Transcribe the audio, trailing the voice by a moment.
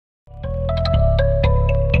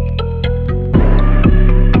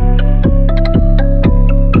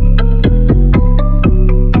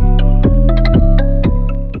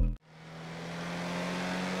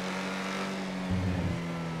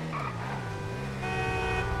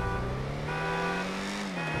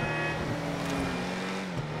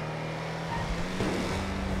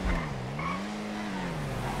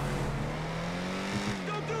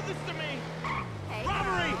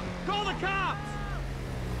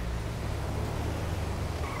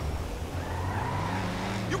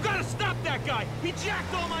You've got to stop that guy! He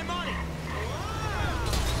jacked all my money!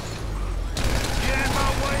 Get in my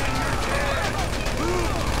way and you're dead!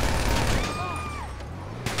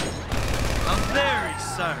 I'm very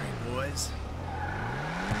sorry, boys.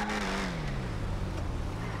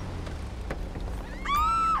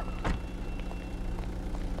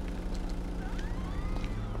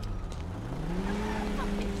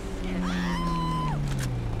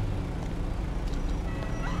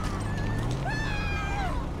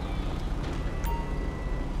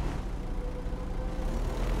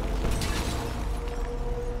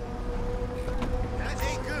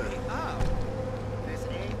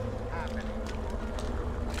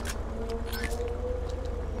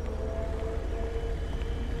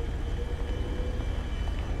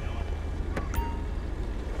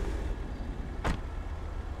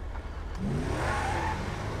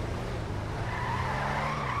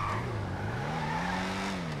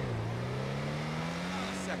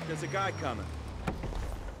 There's a guy coming.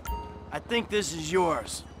 I think this is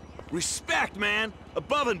yours. Respect, man!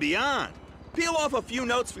 Above and beyond. Peel off a few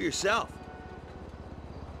notes for yourself.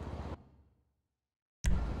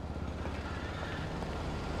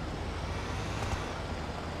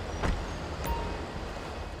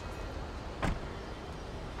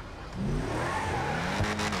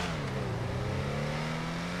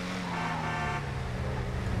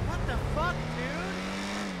 What the fuck, dude?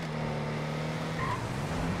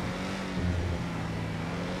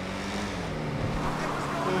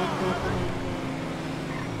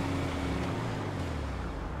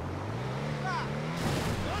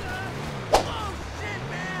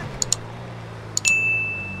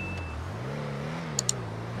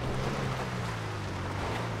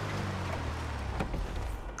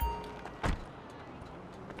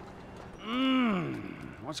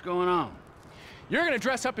 What's going on? You're gonna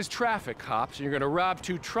dress up as traffic cops, and you're gonna rob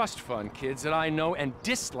two trust fund kids that I know and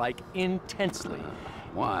dislike intensely.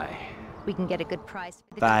 Why? We can get a good price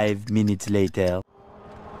for the 5 minutes later.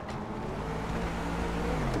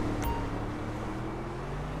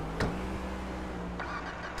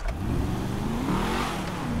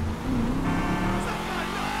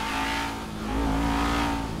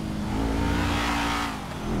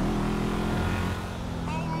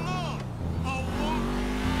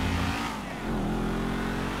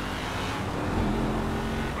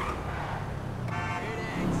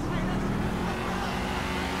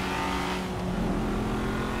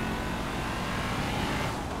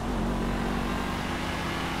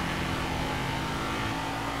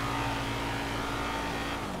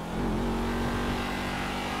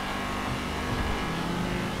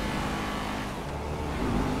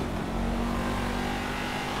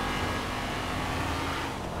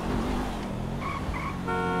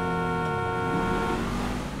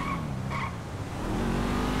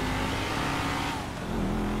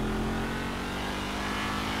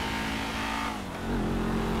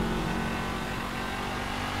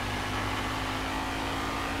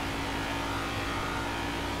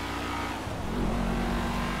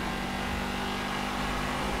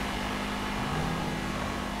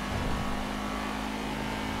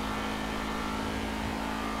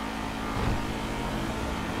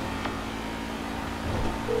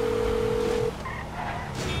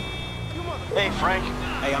 Hey, Frank.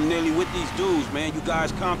 Hey, I'm nearly with these dudes, man. You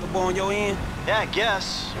guys comfortable on your end? Yeah, I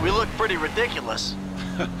guess. We look pretty ridiculous.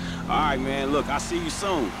 All right, man. Look, I'll see you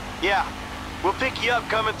soon. Yeah. We'll pick you up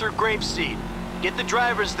coming through Grapeseed. Get the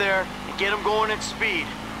drivers there and get them going at speed.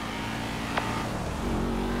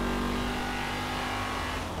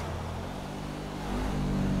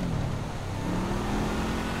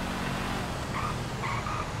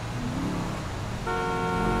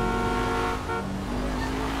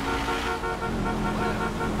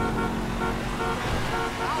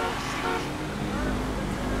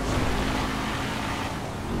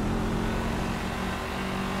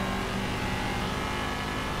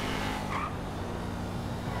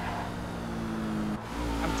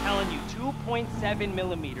 I'm telling you, 2.7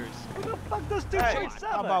 millimeters. Who the fuck does 2.7?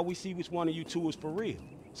 How about we see which one of you two is for real?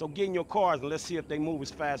 So get in your cars and let's see if they move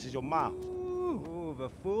as fast as your mouth. Ooh, the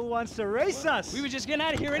fool wants to race us. We were just getting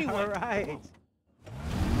out of here anyway. All right.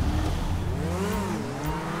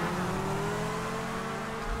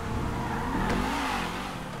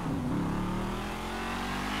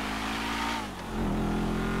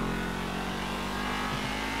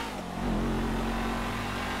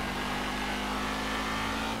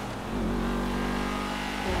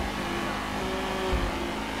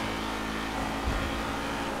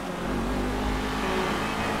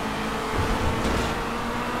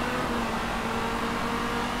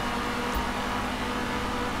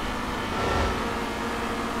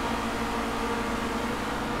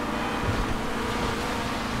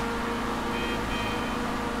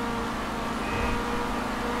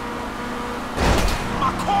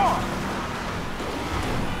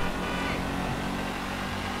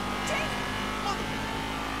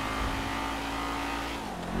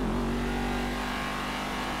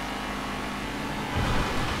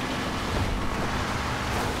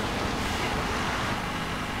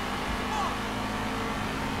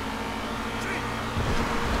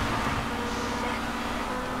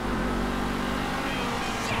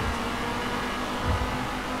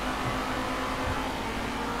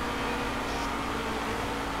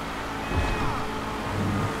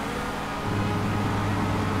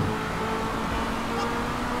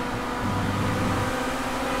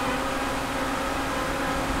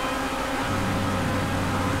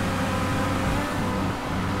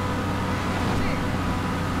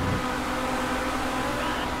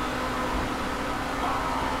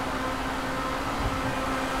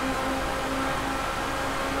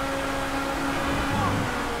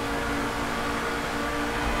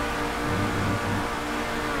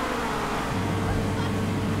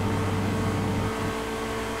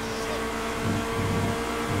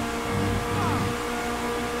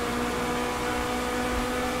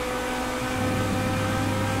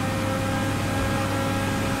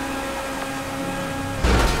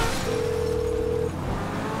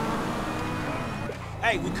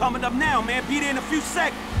 Hey, we coming up now, man. Be there in a few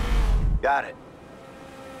seconds. Got it.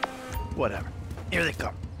 Whatever. Here they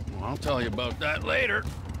come. Well, I'll tell you about that later.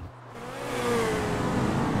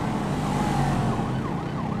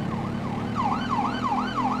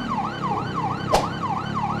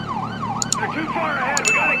 They're too far ahead.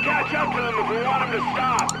 We gotta catch up to them if we want them to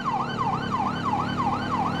stop.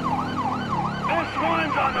 This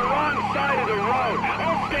one's on the wrong side of the road.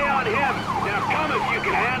 I'll stay on him. Now come if you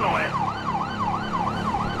can handle it.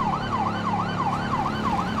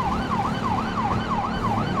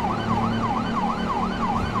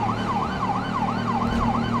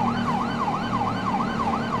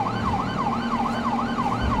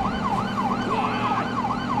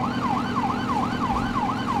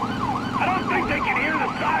 I don't think they can hear the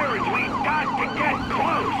sirens. We've got to get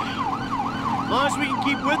close. As long as we can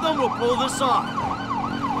keep with them, we'll pull this off.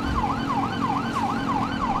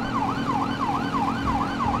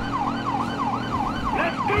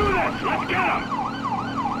 Let's do this! Let's get them!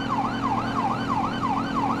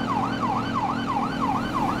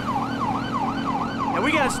 And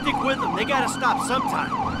we gotta stick with them. They gotta stop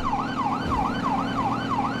sometime.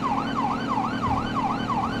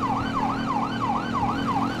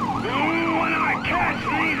 When I catch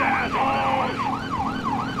these assholes!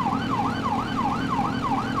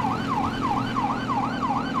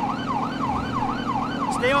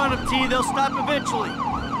 Stay on them, T. They'll stop eventually.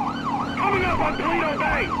 Coming up on Toledo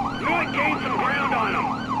Bay! We might gain some ground on them.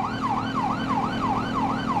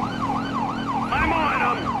 I'm on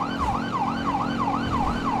them!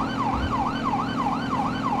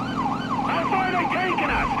 How far are they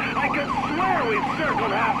taking us? I could swear we've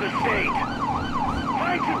circled half the state.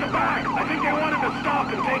 Frank's at the back. I think they wanted to stop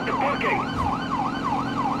and take the booking.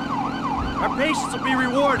 Our patience will be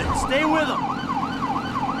rewarded. Stay with them.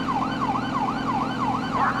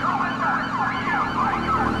 We're coming back for you,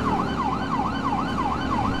 Biker!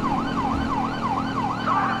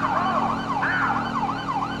 Side of the road, now!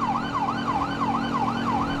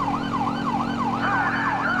 San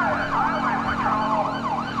Andreas Highway Patrol,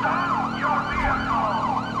 stop your vehicle!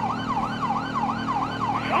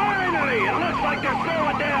 Finally! It looks like they're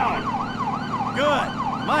slowing down! Good.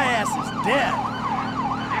 My ass is dead.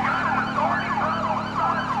 You got an authority problem,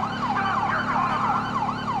 son? Stop your car!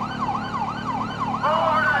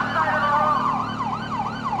 Over to the side of the road!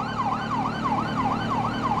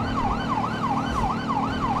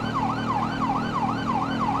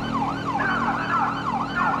 Enough is enough!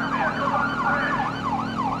 Stop your vehicles on the bridge!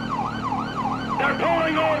 They're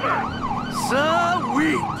pulling over!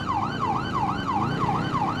 Sweet.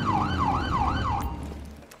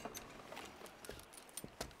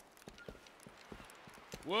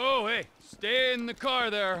 Whoa, hey, stay in the car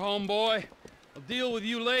there, homeboy. I'll deal with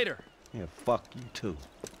you later. Yeah, fuck you too.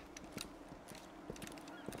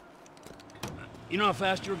 You know how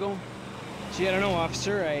fast you were going? Gee, I don't know,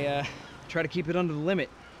 officer. I try to keep it under the limit.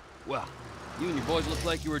 Well, you and your boys look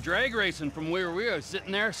like you were drag racing from where we were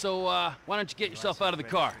sitting there, so why don't you get yourself out of the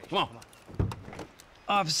car? Come on.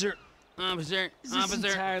 Officer, Officer, is this officer.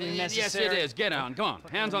 entirely Yes, necessary? it is. Get on. Come on.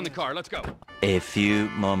 Hands on the car. Let's go. A few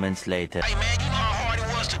moments later. Hey, man, you know how hard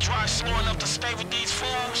it was to drive slow enough to stay with these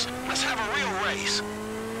fools? Let's have a real race.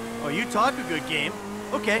 Oh, you talk a good game.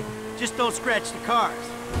 Okay, just don't scratch the cars.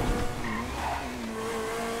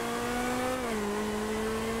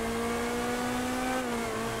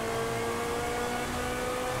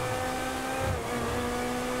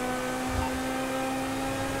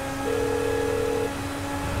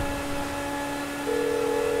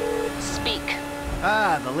 Speak.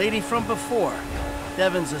 Ah, the lady from before.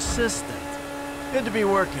 Devin's assistant. Good to be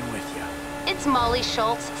working with you. It's Molly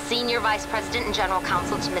Schultz, Senior Vice President and General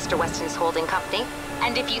Counsel to Mr. Weston's holding company.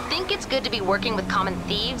 And if you think it's good to be working with common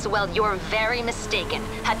thieves, well, you're very mistaken.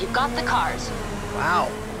 Have you got the cars? Wow,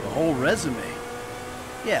 the whole resume.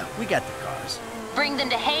 Yeah, we got the cars. Bring them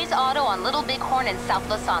to Hayes Auto on Little Bighorn in South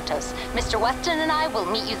Los Santos. Mr. Weston and I will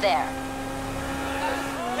meet you there.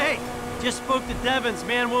 Hey, just spoke to Devin's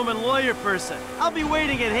man-woman lawyer person. I'll be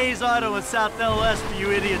waiting at Hayes Auto in South LS for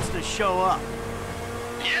you idiots to show up.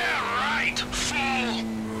 Yeah, right, fool.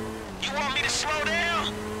 You want me to slow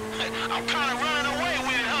down? I'm kind of running away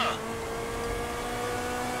with it, huh?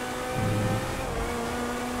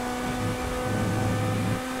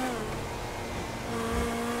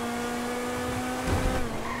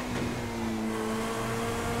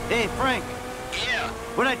 Hey, Frank. Yeah.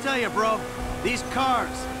 What'd I tell you, bro? These cars.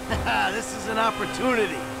 This is an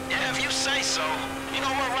opportunity. Yeah, if you say so. You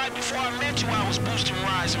know what, right before I met you, I was boosting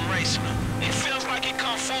rides and racing them. It feels like it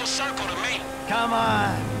come full circle to me. Come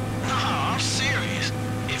on. Nah, I'm serious.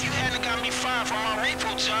 If you hadn't got me fired from my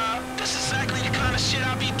repo job, this is exactly the kind of shit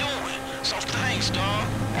I be doing. So thanks, dawg.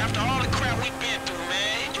 After all the crap we've been through,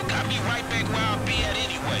 man, you got me right back where I'll be at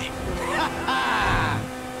anyway.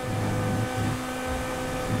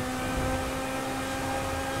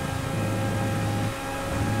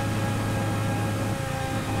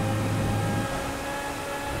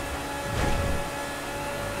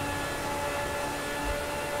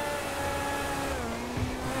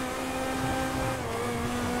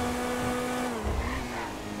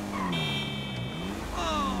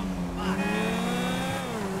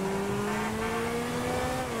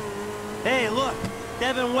 Hey, look,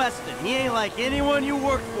 Devin Weston. He ain't like anyone you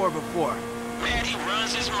worked for before. Man, he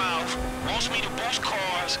runs his mouth, wants me to boost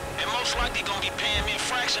cars, and most likely gonna be paying me a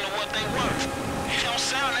fraction of what they worth. It don't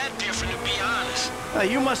sound that different, to be honest.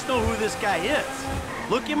 You must know who this guy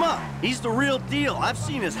is. Look him up. He's the real deal. I've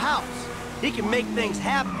seen his house. He can make things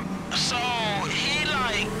happen. So, he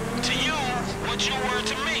like, to you, what you were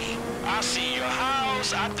to me. I see your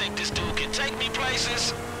house, I think this dude can take me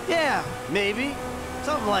places. Yeah, maybe.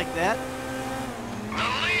 Something like that. The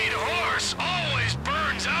lead horse always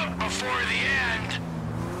burns out before the end.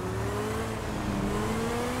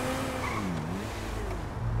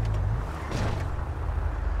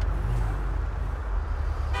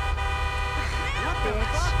 What the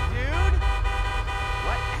fuck, dude?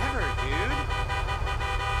 Whatever, dude.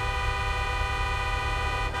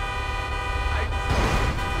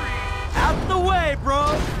 Out the way, bro!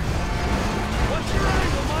 What's your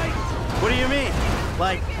angle, Mike? What do you mean?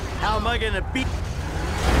 Like, how am I gonna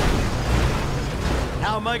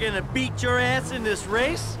beat your ass in this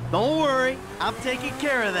race? Don't worry, I'm taking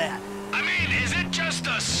care of that. I mean, is it just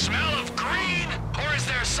the smell of green? Or is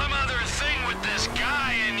there some other thing with this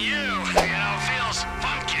guy and you? You know, feels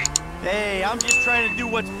funky. Hey, I'm just trying to do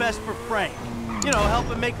what's best for Frank. You know, help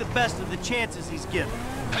him make the best of the chances he's given.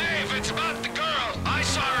 Hey, if it's about the girl, I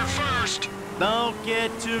saw her first. Don't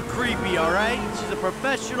get too creepy, all right? She's a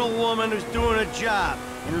professional woman who's doing a job,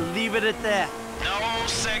 and leave it at that. No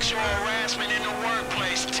sexual harassment in the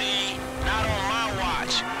workplace, T. Not on my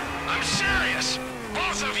watch. I'm serious.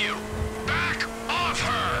 Both of you, back off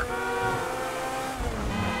her.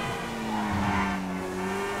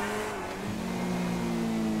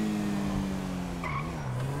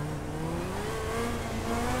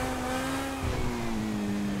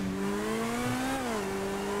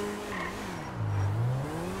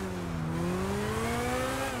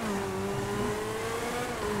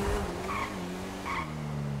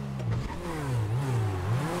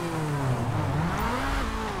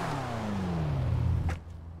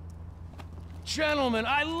 Gentlemen,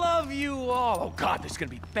 I love you all. Oh God, this is gonna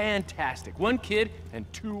be fantastic. One kid and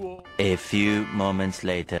two old. A few moments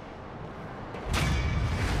later.